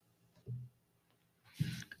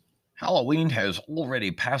Halloween has already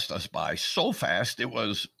passed us by so fast it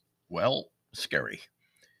was, well, scary.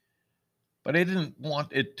 But I didn't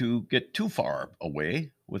want it to get too far away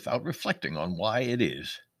without reflecting on why it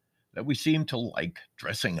is that we seem to like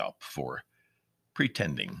dressing up for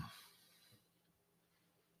pretending.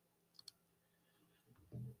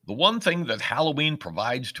 The one thing that Halloween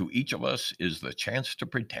provides to each of us is the chance to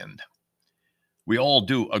pretend. We all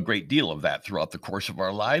do a great deal of that throughout the course of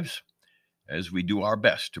our lives, as we do our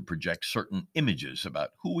best to project certain images about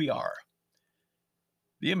who we are.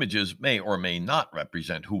 The images may or may not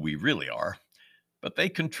represent who we really are, but they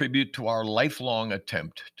contribute to our lifelong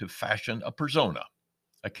attempt to fashion a persona,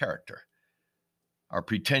 a character. Our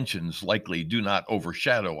pretensions likely do not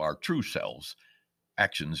overshadow our true selves.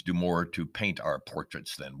 Actions do more to paint our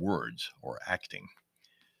portraits than words or acting.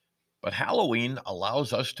 But Halloween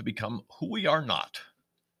allows us to become who we are not,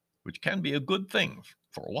 which can be a good thing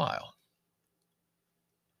for a while.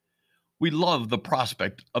 We love the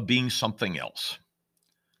prospect of being something else,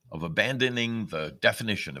 of abandoning the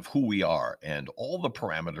definition of who we are and all the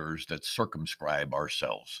parameters that circumscribe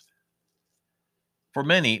ourselves. For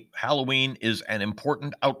many, Halloween is an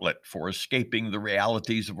important outlet for escaping the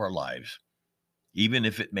realities of our lives, even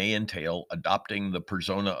if it may entail adopting the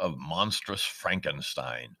persona of monstrous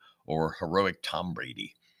Frankenstein or heroic Tom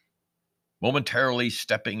Brady. Momentarily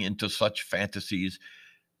stepping into such fantasies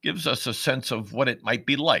gives us a sense of what it might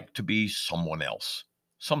be like to be someone else,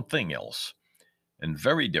 something else, and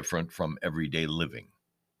very different from everyday living.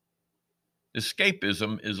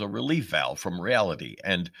 Escapism is a relief valve from reality,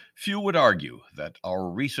 and few would argue that our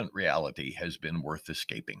recent reality has been worth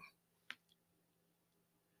escaping.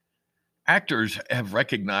 Actors have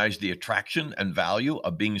recognized the attraction and value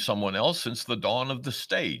of being someone else since the dawn of the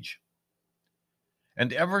stage.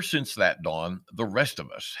 And ever since that dawn, the rest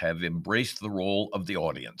of us have embraced the role of the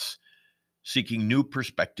audience, seeking new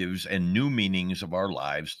perspectives and new meanings of our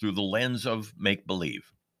lives through the lens of make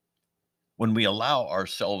believe. When we allow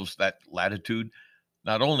ourselves that latitude,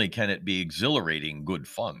 not only can it be exhilarating good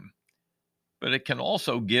fun, but it can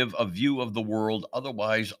also give a view of the world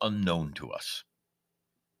otherwise unknown to us.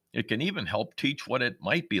 It can even help teach what it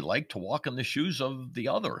might be like to walk in the shoes of the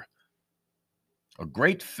other. A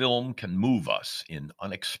great film can move us in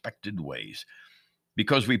unexpected ways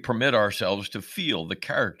because we permit ourselves to feel the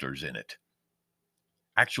characters in it.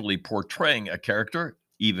 Actually portraying a character,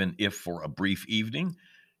 even if for a brief evening,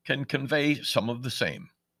 can convey some of the same.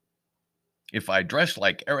 If I dress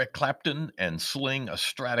like Eric Clapton and sling a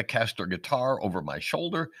Stratocaster guitar over my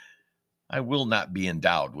shoulder, I will not be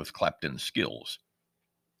endowed with Clapton's skills.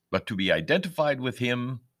 But to be identified with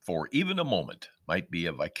him for even a moment might be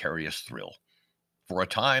a vicarious thrill. For a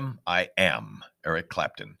time, I am Eric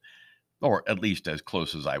Clapton, or at least as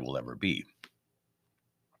close as I will ever be.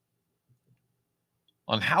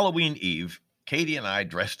 On Halloween Eve, Katie and I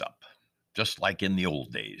dressed up, just like in the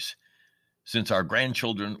old days. Since our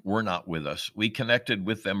grandchildren were not with us, we connected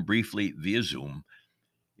with them briefly via Zoom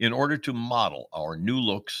in order to model our new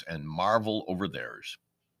looks and marvel over theirs.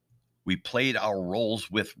 We played our roles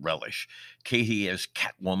with relish, Katie as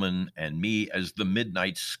Catwoman and me as the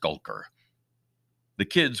Midnight Skulker. The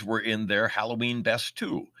kids were in their Halloween best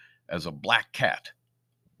too, as a black cat.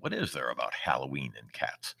 What is there about Halloween and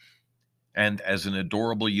cats? And as an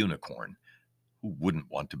adorable unicorn. Who wouldn't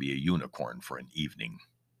want to be a unicorn for an evening?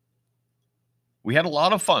 We had a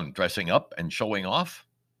lot of fun dressing up and showing off.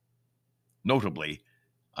 Notably,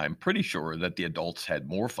 I'm pretty sure that the adults had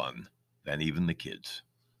more fun than even the kids.